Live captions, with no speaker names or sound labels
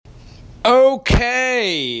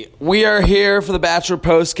Okay, we are here for the Bachelor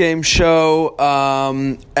post-game show. We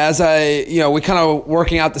kind of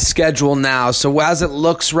working out the schedule now. So as it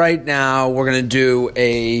looks right now, we're going to do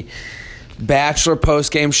a Bachelor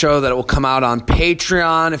post-game show that will come out on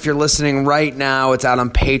Patreon. If you're listening right now, it's out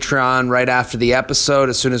on Patreon right after the episode,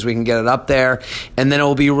 as soon as we can get it up there. And then it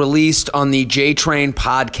will be released on the J-Train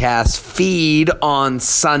podcast feed on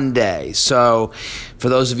Sunday. So for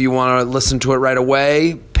those of you who want to listen to it right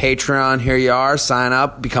away, Patreon, here you are. Sign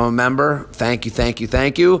up, become a member. Thank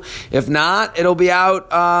you. If not, it'll be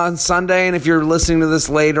out on Sunday. And if you're listening to this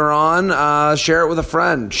later on, share it with a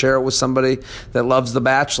friend. Share it with somebody that loves The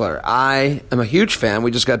Bachelor. I am a huge fan. We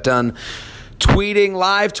just got done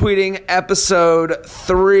live tweeting episode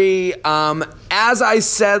 3. As I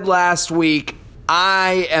said last week,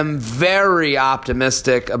 I am very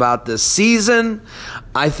optimistic about this season.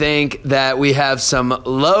 I think that we have some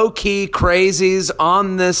low-key crazies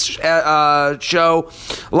on this show.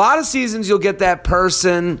 A lot of seasons you'll get that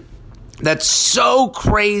person that's so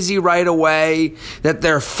crazy right away that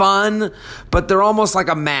they're fun, but they're almost like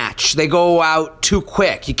a match. They go out too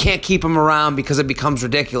quick. You can't keep them around because it becomes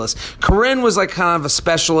ridiculous. Corinne was like kind of a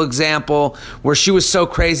special example where she was so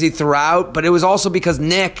crazy throughout, but it was also because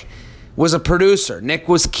Nick was a producer. Nick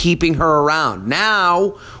was keeping her around.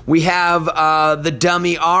 Now we have the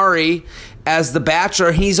dummy Ari as the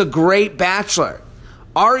Bachelor. He's a great Bachelor.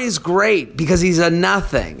 Ari's great because he's a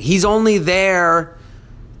nothing. He's only there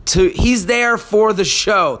he's there for the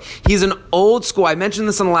show. He's an old school, I mentioned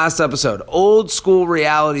this in the last episode, old school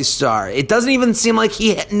reality star. It doesn't even seem like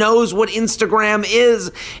he knows what Instagram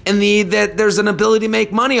is and that there's an ability to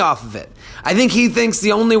make money off of it. I think he thinks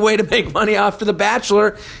the only way to make money after The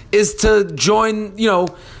Bachelor is to join,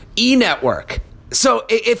 E-Network. So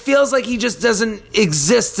it feels like he just doesn't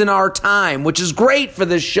exist in our time, which is great for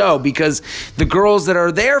this show because the girls that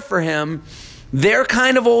are there for him, they're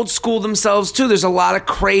kind of old school themselves too. There's a lot of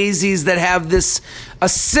crazies that have a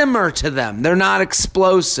simmer to them. They're not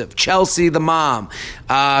explosive. Chelsea, the mom.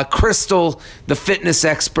 Crystal, the fitness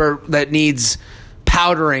expert that needs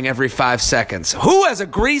powdering every 5 seconds. Who has a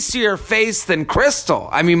greasier face than Crystal?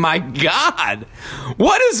 I mean, my God,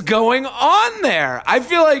 what is going on there? I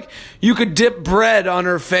feel like you could dip bread on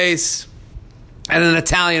her face at an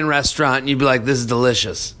Italian restaurant and you'd be like, this is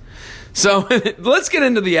delicious. So let's get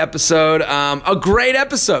into the episode. A great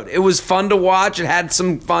episode. It was fun to watch. It had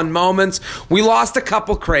some fun moments. We lost a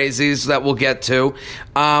couple crazies that we'll get to.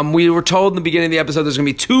 We were told in the beginning of the episode there's going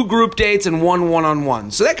to be 2 group dates and 1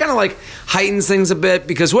 one-on-one. So that kind of like heightens things a bit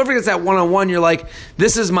because whoever gets that one-on-one, you're like,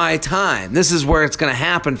 this is my time. This is where it's going to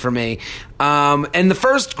happen for me. And the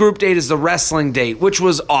first group date is the wrestling date, which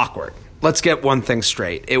was awkward. Let's get one thing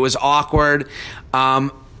straight. It was awkward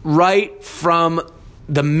right from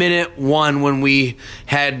the minute one when we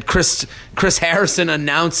had Chris Harrison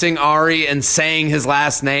announcing Ari and saying his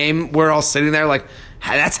last name. We're all sitting there like,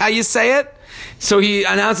 that's how you say it? So he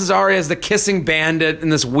announces Ari as the kissing bandit in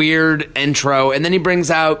this weird intro, and then he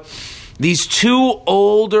brings out these 2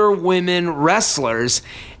 older women wrestlers,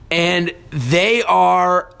 and they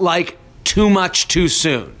are like too much too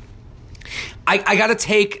soon.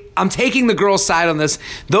 I'm taking the girls' side on this.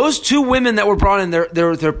 Those 2 women that were brought in,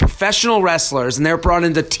 they're professional wrestlers, and they're brought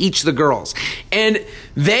in to teach the girls. And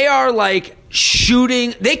they are like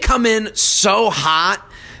shooting. They come in so hot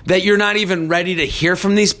that you're not even ready to hear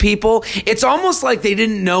from these people. It's almost like they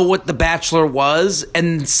didn't know what The Bachelor was,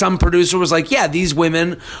 and some producer was like, yeah, these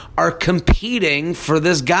women are competing for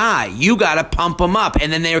this guy. You got to pump them up.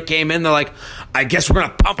 And then they came in, they're like, I guess we're going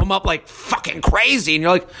to pump them up like fucking crazy. And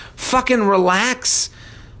you're like, fucking relax,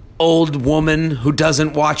 old woman who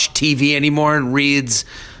doesn't watch TV anymore and reads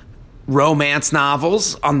romance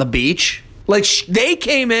novels on the beach. Like, they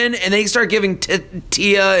came in and they start giving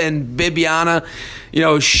Tia and Bibiana,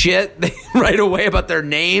 shit right away about their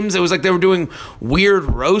names. It was like they were doing weird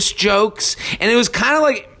roast jokes. And it was kind of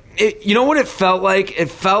like, you know what it felt like? It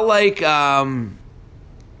felt like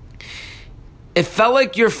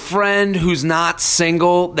your friend who's not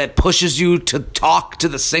single that pushes you to talk to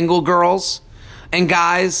the single girls and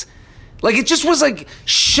guys. Like, it just was like,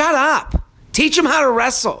 shut up. Teach them how to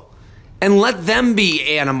wrestle. And let them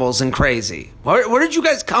be animals and crazy. Where did you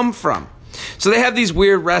guys come from? So they have these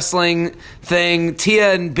weird wrestling thing.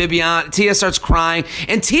 Tia and Bibiana. Tia starts crying.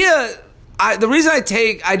 And Tia, the reason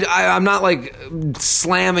I'm not like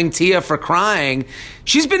slamming Tia for crying.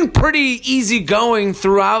 She's been pretty easygoing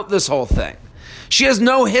throughout this whole thing. She has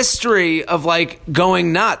no history of like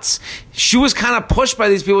going nuts. She was kind of pushed by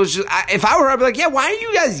these people. If I were her, I'd be like, yeah, why are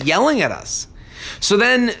you guys yelling at us? So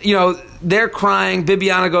then, they're crying.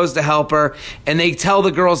 Bibiana goes to help her, and they tell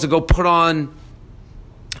the girls to go put on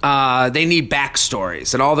they need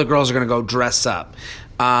backstories, and all the girls are going to go dress up,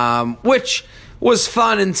 which was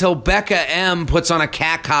fun until Becca M puts on a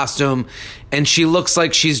cat costume, and she looks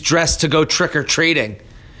like she's dressed to go trick-or-treating.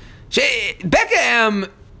 Becca M's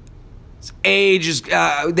age is,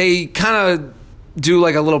 they kind of do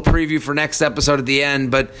like a little preview for next episode at the end,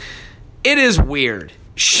 but it is weird.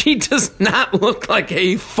 She does not look like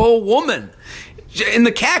a full woman in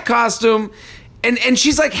the cat costume. And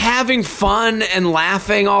she's like having fun and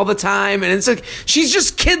laughing all the time. And it's like, she's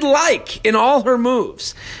just kid-like in all her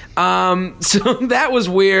moves. So that was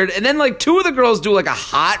weird. And then like two of the girls do like a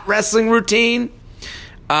hot wrestling routine,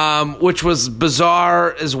 which was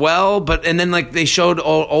bizarre as well. And then like they showed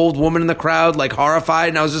old woman in the crowd, like horrified.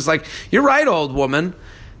 And I was just like, you're right, old woman.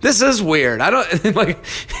 This is weird.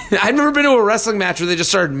 I've never been to a wrestling match where they just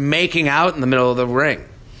started making out in the middle of the ring.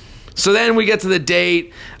 So then we get to the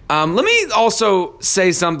date. Let me also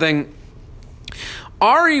say something.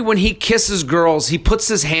 Ari, when he kisses girls, he puts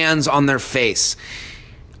his hands on their face.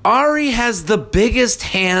 Ari has the biggest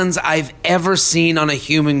hands I've ever seen on a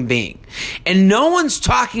human being. And no one's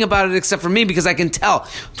talking about it except for me, because I can tell.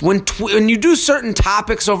 When you do certain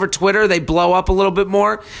topics over Twitter, they blow up a little bit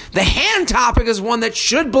more. The hand topic is one that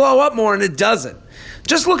should blow up more, and it doesn't.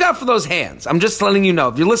 Just look out for those hands. I'm just letting you know.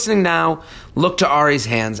 If you're listening now, look to Ari's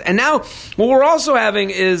hands. And now what we're also having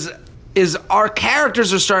is our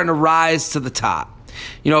characters are starting to rise to the top.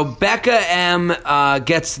 You know, Becca M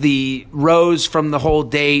gets the rose from the whole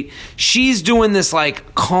date. She's doing this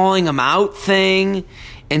like calling him out thing,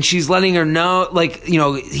 and she's letting her know, like, you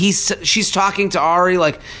know, she's talking to Ari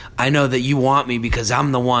like, I know that you want me because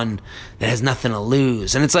I'm the one that has nothing to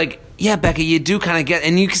lose. And it's like, yeah, Becca, you do kind of get,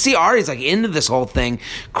 and you can see Ari's like into this whole thing.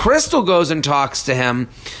 Crystal goes and talks to him,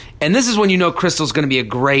 and this is when you know Crystal's going to be a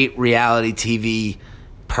great reality TV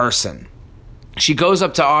person. She goes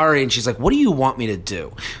up to Ari and she's like, what do you want me to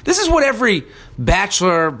do? This is what every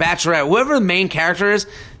bachelor, bachelorette, whoever the main character is,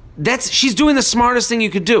 she's doing the smartest thing you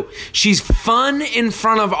could do. She's fun in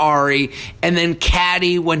front of Ari and then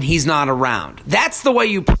catty when he's not around. That's the way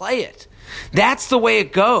you play it. That's the way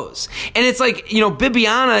it goes. And it's like, you know,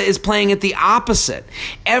 Bibiana is playing it the opposite.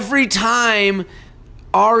 Every time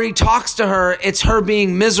Ari talks to her, it's her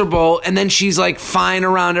being miserable, and then she's like fine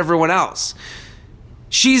around everyone else.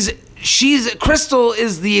 Crystal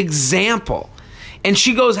is the example. And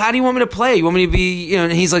she goes, how do you want me to play? You want me to be, you know,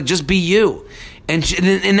 and he's like, just be you. And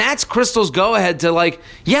that's Crystal's go ahead to like,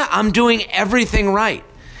 yeah, I'm doing everything right.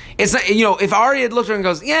 It's not, you know, if Ari had looked at her and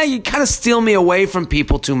goes, yeah, you kind of steal me away from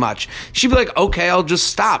people too much, she'd be like, okay, I'll just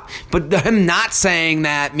stop. But him not saying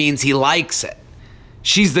that means he likes it.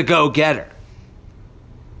 She's the go-getter.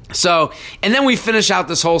 So, and then we finish out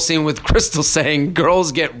this whole scene with Crystal saying,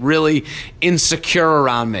 girls get really insecure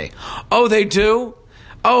around me. Oh, they do?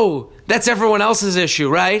 Oh, that's everyone else's issue,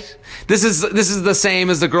 right? This is the same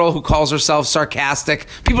as the girl who calls herself sarcastic.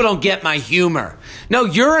 People don't get my humor. No,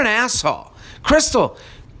 you're an asshole. Crystal,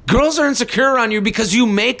 girls are insecure around you because you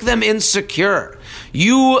make them insecure.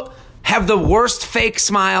 You have the worst fake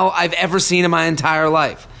smile I've ever seen in my entire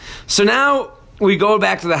life. So now we go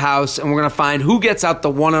back to the house and we're going to find who gets out the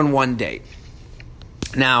one-on-one date.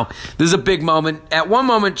 Now, this is a big moment. At one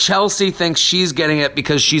moment, Chelsea thinks she's getting it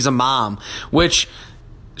because she's a mom, which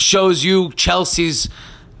shows you Chelsea's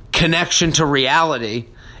connection to reality,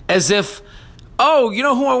 as if, oh, you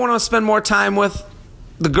know who I want to spend more time with?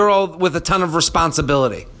 The girl with a ton of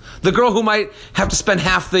responsibility. The girl who might have to spend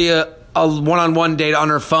half the a one-on-one date on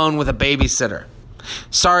her phone with a babysitter.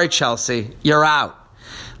 Sorry, Chelsea, you're out.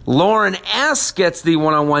 Lauren S. gets the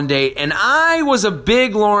one-on-one date, and I was a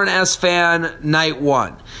big Lauren S. fan night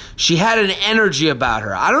one. She had an energy about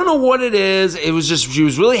her. I don't know what it is. It was just, she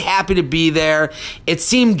was really happy to be there. It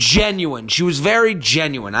seemed genuine. She was very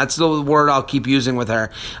genuine. That's the word I'll keep using with her.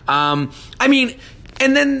 I mean,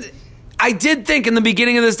 and then I did think in the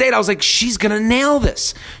beginning of this date, I was like, she's going to nail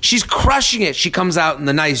this. She's crushing it. She comes out in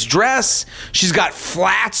the nice dress. She's got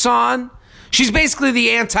flats on. She's basically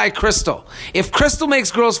the anti-Crystal. If Crystal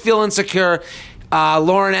makes girls feel insecure,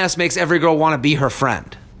 Lauren S. makes every girl want to be her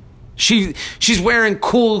friend. She's wearing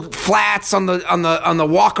cool flats on the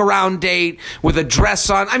walk around date with a dress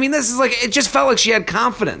on. I mean, this is like, it just felt like she had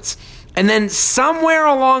confidence. And then somewhere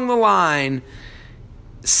along the line,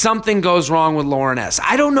 something goes wrong with Lauren S.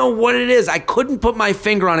 I don't know what it is. I couldn't put my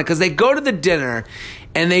finger on it because they go to the dinner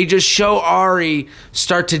and they just show Ari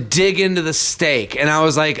start to dig into the steak. And I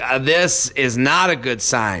was like, this is not a good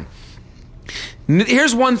sign.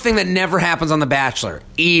 Here's one thing that never happens on The Bachelor.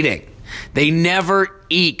 Eating. They never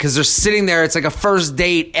eat because they're sitting there. It's like a first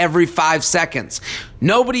date every 5 seconds.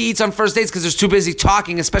 Nobody eats on first dates because they're too busy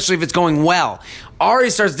talking, especially if it's going well. Ari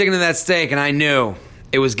starts digging into that steak, and I knew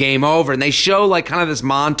it was game over. And they show like kind of this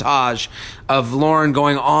montage of Lauren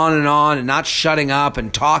going on and not shutting up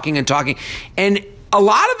and talking. And a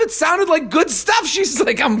lot of it sounded like good stuff. She's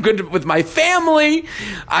like, I'm good with my family.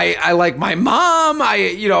 I like my mom.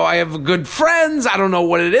 I have good friends. I don't know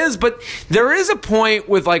what it is, but there is a point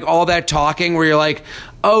with like all that talking where you're like,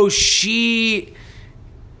 oh, she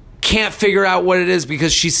can't figure out what it is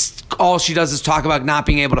because all she does is talk about not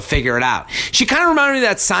being able to figure it out. She kind of reminded me of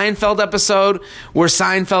that Seinfeld episode where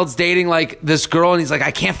Seinfeld's dating like this girl and he's like,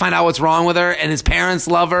 I can't find out what's wrong with her, and his parents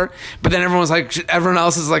love her, but then everyone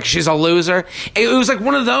else is like, she's a loser. It was like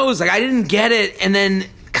one of those, like I didn't get it, and then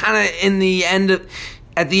kind of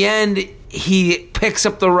at the end he picks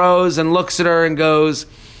up the rose and looks at her and goes,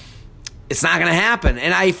 it's not gonna happen.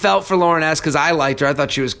 And I felt for Lauren S. because I liked her. I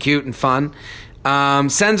thought she was cute and fun.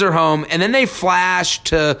 Sends her home, and then they flash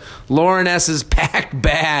to Lauren S.'s packed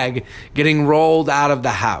bag getting rolled out of the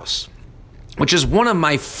house, which is one of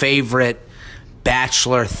my favorite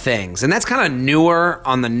Bachelor things. And that's kind of newer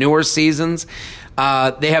on the newer seasons.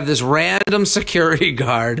 They have this random security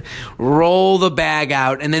guard roll the bag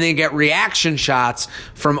out, and then they get reaction shots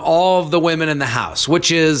from all of the women in the house,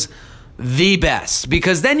 which is the best,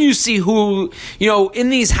 because then you see who,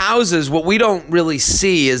 in these houses, what we don't really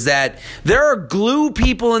see is that there are glue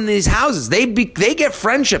people in these houses. They get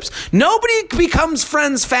friendships. Nobody becomes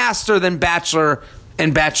friends faster than Bachelor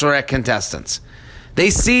and Bachelorette contestants.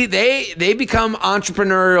 They become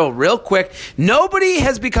entrepreneurial real quick. Nobody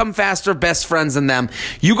has become faster best friends than them.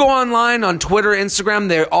 You go online on Twitter, Instagram,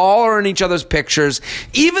 they all are in each other's pictures.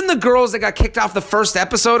 Even the girls that got kicked off the first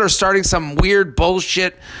episode are starting some weird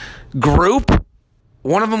bullshit group.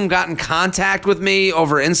 One of them got in contact with me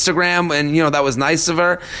over Instagram, and that was nice of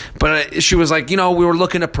her, but she was like, we were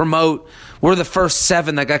looking to promote, we're the first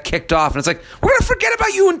 7 that got kicked off, and it's like, we're gonna forget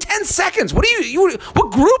about you in 10 seconds.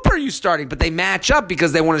 What group are you starting? But they match up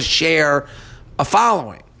because they want to share a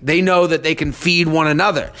following. They know that they can feed one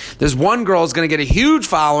another. There's one girl who's going to get a huge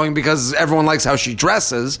following because everyone likes how she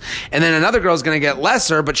dresses, and then another girl is going to get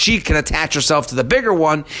lesser, but she can attach herself to the bigger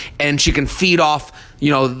one, and she can feed off,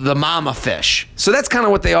 the mama fish. So that's kind of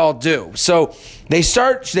what they all do. So they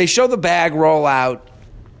show the bag roll out,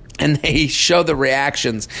 and they show the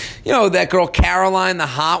reactions. That girl Caroline, the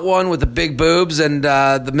hot one with the big boobs, and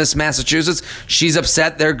the Miss Massachusetts, she's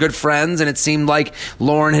upset. They're good friends, and it seemed like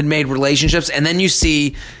Lauren had made relationships. And then you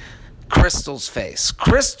see Crystal's face.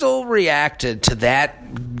 Crystal reacted to that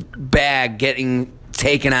bag getting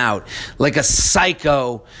taken out like a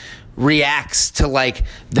psycho reacts to like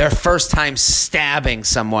their first time stabbing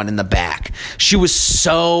someone in the back. She was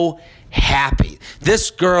so happy.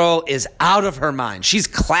 This girl is out of her mind. She's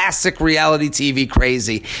classic reality TV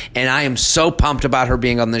crazy, and I am so pumped about her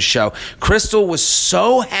being on this show. Crystal was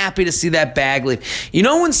so happy to see that bag leave.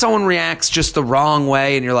 When someone reacts just the wrong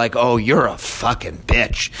way and you're like, oh, you're a fucking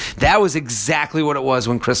bitch. That was exactly what it was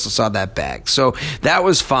when Crystal saw that bag. So that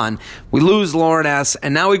was fun. We lose Lauren S.,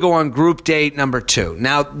 and now we go on group date number 2.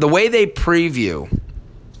 Now, the way they preview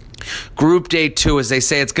group date 2 is they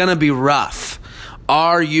say it's going to be rough.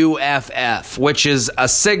 RUFF, which is a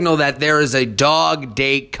signal that there is a dog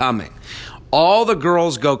date coming. All the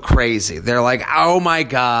girls go crazy. They're like, oh my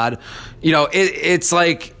God. It's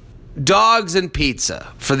like dogs and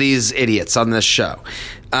pizza for these idiots on this show.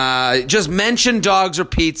 Just mention dogs or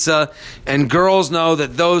pizza, and girls know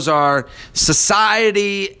that those are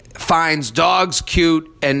society finds dogs cute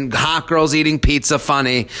and hot girls eating pizza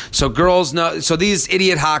funny. So girls know. So these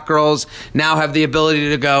idiot hot girls now have the ability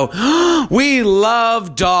to go, oh, we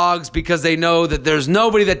love dogs, because they know that there's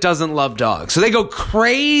nobody that doesn't love dogs. So they go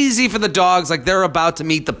crazy for the dogs like they're about to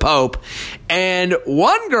meet the Pope. And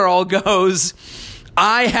one girl goes,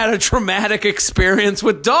 I had a traumatic experience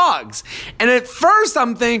with dogs. And at first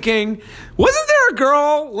I'm thinking, wasn't there a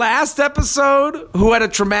girl last episode who had a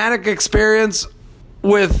traumatic experience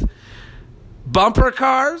with bumper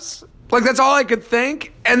cars? Like, that's all I could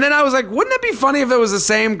think. And then I was like, wouldn't it be funny if it was the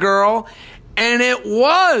same girl? And it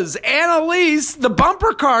was. Annalise, the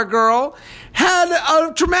bumper car girl, had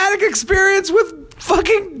a traumatic experience with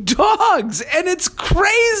fucking dogs, and it's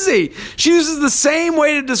crazy. She uses the same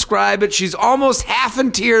way to describe it. She's almost half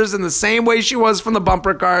in tears in the same way she was from the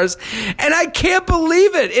bumper cars, and I can't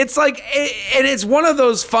believe it. It's like, and it's one of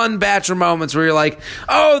those fun Bachelor moments where you're like,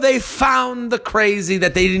 oh, they found the crazy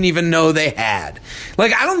that they didn't even know they had.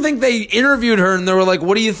 Like, I don't think they interviewed her and they were like,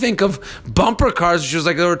 what do you think of bumper cars? She was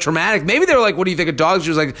like, they were traumatic. Maybe they were like, what do you think of dogs? She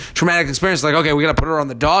was like, traumatic experience. Like, okay, we got to put her on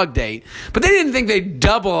the dog date. But they didn't think they'd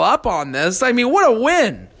double up on this. I mean, what a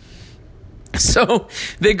win. So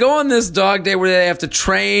they go on this dog day where they have to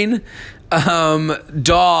train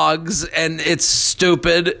dogs, and it's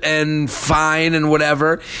stupid and fine and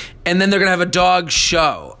whatever. And then they're going to have a dog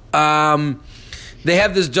show. They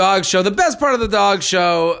have this dog show. The best part of the dog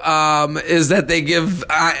show is that they give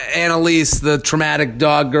Annalise, the traumatic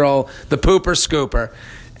dog girl, the pooper scooper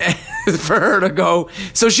for her to go.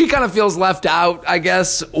 So she kind of feels left out, I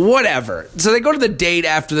guess. Whatever. So they go to the date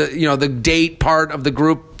after the date part of the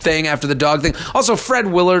group thing after the dog thing. Also, Fred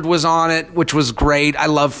Willard was on it, which was great. I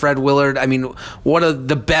love Fred Willard. I mean,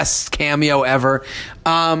 the best cameo ever.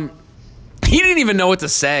 He didn't even know what to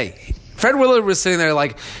say. Fred Willard was sitting there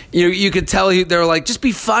like, you could tell they were like, just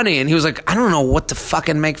be funny. And he was like, I don't know what to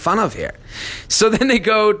fucking make fun of here. So then they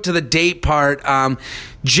go to the date part.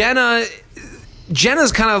 Jenna's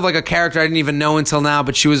kind of like a character I didn't even know until now,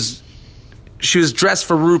 but she was dressed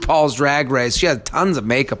for RuPaul's Drag Race. She had tons of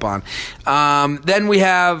makeup on. Then we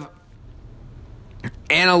have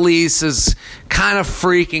Annalise is kind of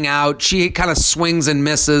freaking out. She kind of swings and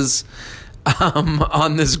misses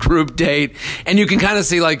on this group date, and you can kind of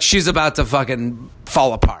see like she's about to fucking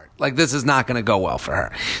fall apart. Like this is not going to go well for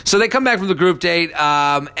her. So they come back from the group date,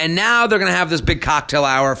 and now they're going to have this big cocktail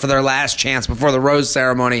hour for their last chance before the rose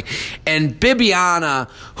ceremony. And Bibiana,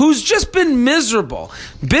 who's just been miserable.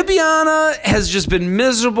 Bibiana has just been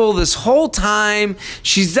miserable this whole time.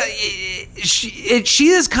 She is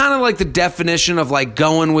kind of like the definition of like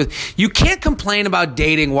going with. You can't complain about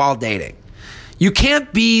dating while dating. You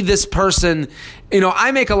can't be this person.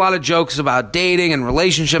 I make a lot of jokes about dating and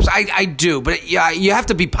relationships. I do, but yeah, you have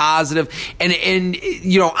to be positive. And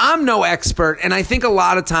I'm no expert, and I think a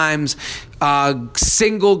lot of times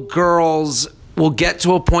single girls will get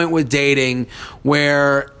to a point with dating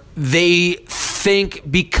where they think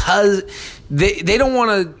because they don't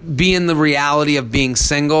want to be in the reality of being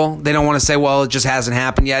single. They don't want to say, well, it just hasn't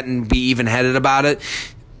happened yet and be even-headed about it.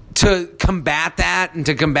 To combat that and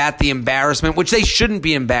to combat the embarrassment, which they shouldn't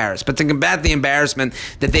be embarrassed, but to combat the embarrassment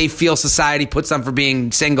that they feel society puts on for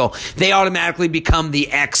being single, they automatically become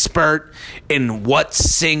the expert in what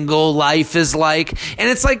single life is like. And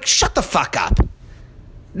it's like, shut the fuck up.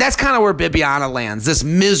 That's kind of where Bibiana lands, this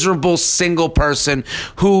miserable single person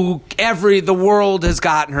who the world has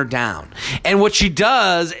gotten her down. And what she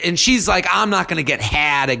does, and she's like, I'm not going to get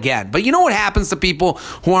had again. But you know what happens to people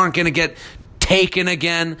who aren't going to get taken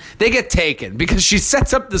again? They get taken because she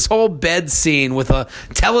sets up this whole bed scene with a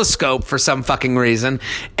telescope for some fucking reason.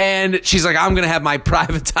 And she's like, I'm going to have my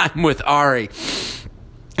private time with Ari.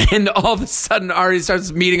 And all of a sudden, Ari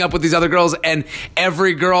starts meeting up with these other girls, and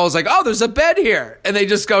every girl is like, oh, there's a bed here. And they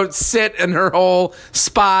just go sit in her whole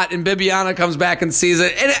spot, and Bibiana comes back and sees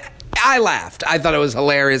it. And I laughed. I thought it was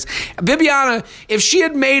hilarious. Bibiana, if she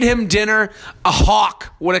had made him dinner, a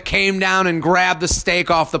hawk would have came down and grabbed the steak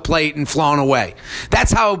off the plate and flown away.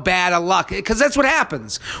 That's how bad a luck, because that's what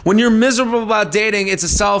happens. When you're miserable about dating, it's a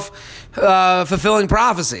self-fulfilling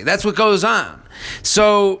prophecy. That's what goes on.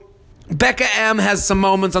 So Becca M has some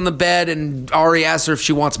moments on the bed, and Ari asks her if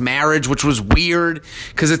she wants marriage, which was weird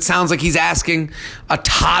because it sounds like he's asking a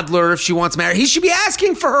toddler if she wants marriage. He should be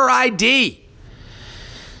asking for her ID.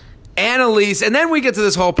 Annalise, and then we get to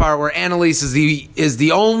this whole part where Annalise is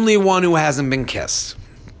the only one who hasn't been kissed.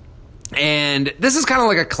 And this is kind of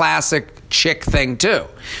like a classic chick thing too,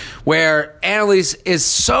 where Annalise is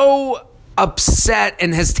so upset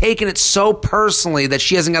and has taken it so personally that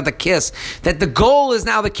she hasn't got the kiss, that the goal is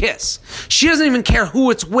now the kiss. She doesn't even care who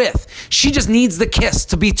it's with. She just needs the kiss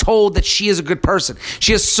to be told that she is a good person.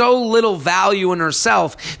 She has so little value in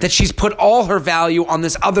herself that she's put all her value on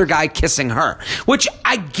this other guy kissing her, which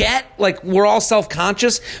I get, like, we're all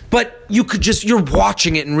self-conscious, but you're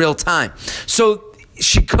watching it in real time. So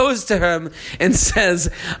she goes to him and says,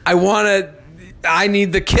 I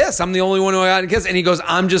need the kiss. I'm the only one who got a kiss. And he goes,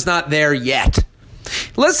 I'm just not there yet.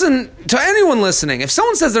 Listen, to anyone listening, if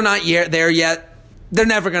someone says they're not there yet, they're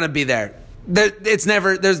never going to be there. There's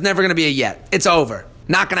never going to be a yet. It's over.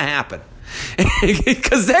 Not going to happen.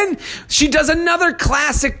 Because then she does another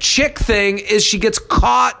classic chick thing, is she gets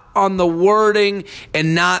caught on the wording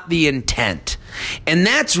and not the intent. And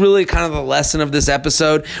that's really kind of the lesson of this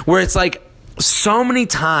episode, where it's like so many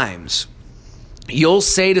times you'll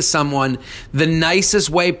say to someone the nicest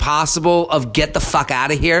way possible of get the fuck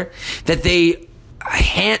out of here, that they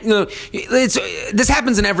this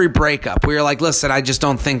happens in every breakup where you're like, listen, I just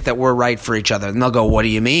don't think that we're right for each other. And they'll go, what do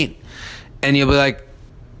you mean? And you'll be like,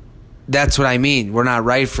 that's what I mean. We're not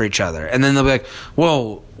right for each other. And then they'll be like,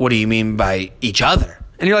 well, what do you mean by each other?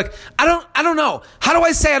 And you're like, I don't know. How do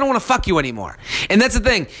I say I don't want to fuck you anymore? And that's the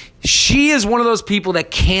thing. She is one of those people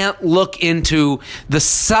that can't look into the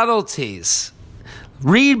subtleties.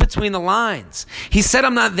 Read between the lines. He said,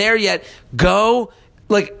 I'm not there yet. Go,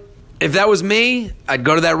 like, If that was me, I'd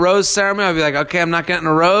go to that rose ceremony. I'd be like, okay, I'm not getting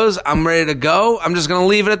a rose. I'm ready to go. I'm just going to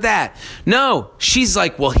leave it at that. No, she's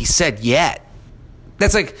like, well, he said yet.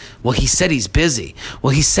 That's like, well, he said he's busy.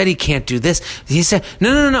 Well, he said he can't do this. He said,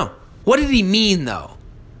 no. What did he mean, though?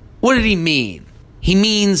 What did he mean? He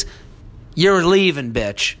means you're leaving,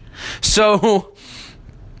 bitch. So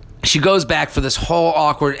she goes back for this whole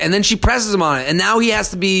awkward, and then she presses him on it. And now he has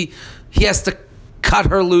to cut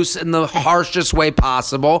her loose in the harshest way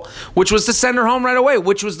possible, which was to send her home right away,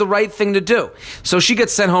 which was the right thing to do. So she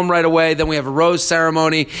gets sent home right away. Then we have a rose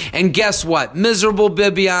ceremony. And guess what? Miserable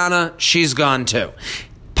Bibiana, she's gone too.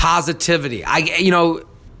 Positivity.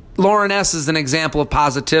 Lauren S. is an example of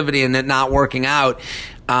positivity and it not working out.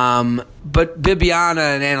 But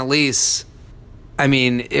Bibiana and Annalise, I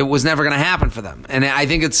mean, it was never going to happen for them. And I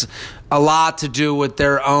think it's a lot to do with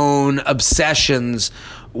their own obsessions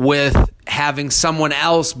with having someone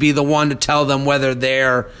else be the one to tell them whether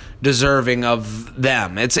they're deserving of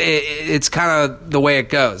them. It's kind of the way it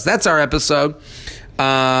goes. That's our episode.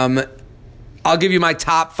 I'll give you my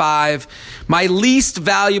top 5. My least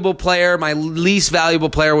valuable player was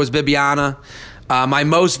Bibiana. My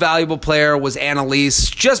most valuable player was Annalise,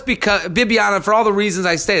 just because Bibiana, for all the reasons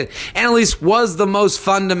I stated. Annalise was the most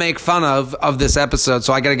fun to make fun of this episode,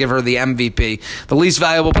 so I got to give her the MVP. The least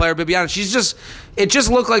valuable player, Bibiana. It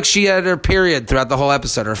just looked like she had her period throughout the whole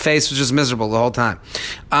episode. Her face was just miserable the whole time.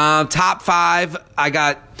 Top 5, I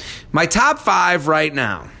got my top 5 right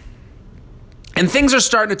now, and things are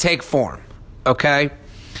starting to take form. Okay.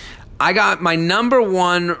 I got my number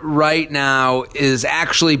 1 right now is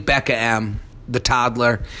actually Becca M., the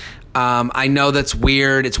toddler. I know that's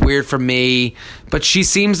weird. It's weird for me, but she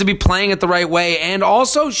seems to be playing it the right way. And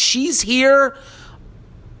also, she's here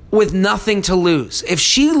with nothing to lose. If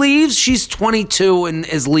she leaves, she's 22 and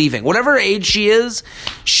is leaving. Whatever age she is,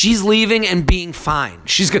 she's leaving and being fine.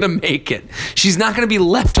 She's going to make it. She's not going to be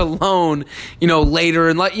left alone, later.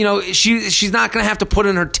 And she's not going to have to put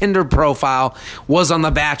in her Tinder profile, was on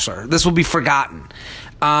The Bachelor. This will be forgotten.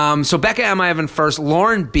 So Becca M. I have in first.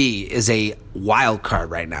 Lauren B. is a wild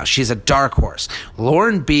card right now. She's a dark horse.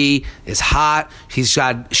 Lauren B. is hot. She's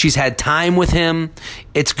had time with him.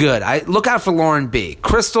 It's good. Look out for Lauren B.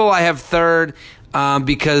 Crystal I have third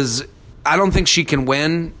because I don't think she can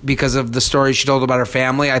win because of the story she told about her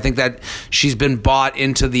family. I think that she's been bought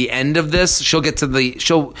into the end of this. She'll get to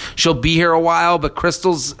she'll be here a while, but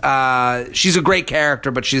Crystal's she's a great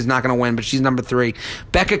character, but she's not going to win. But she's number 3.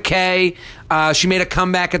 Becca K. She made a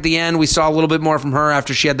comeback at the end. We saw a little bit more from her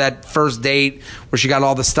after she had that first date where she got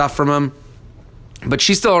all the stuff from him. But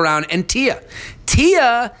she's still around. And Tia,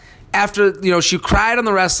 after, she cried on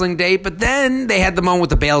the wrestling date, but then they had the moment with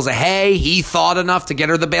the bales of hay. He thought enough to get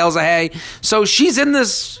her the bales of hay. So she's in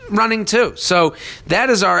this running too. So that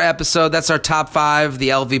is our episode. That's our top 5, the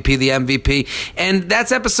LVP, the MVP. And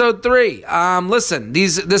that's episode 3. Listen,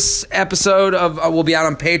 this episode will be out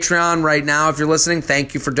on Patreon right now. If you're listening,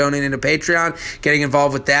 thank you for donating to Patreon, getting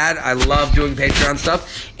involved with that. I love doing Patreon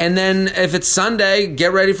stuff. And then if it's Sunday,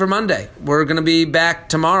 get ready for Monday. We're going to be back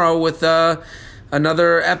tomorrow with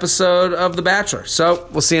another episode of The Bachelor. So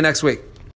we'll see you next week.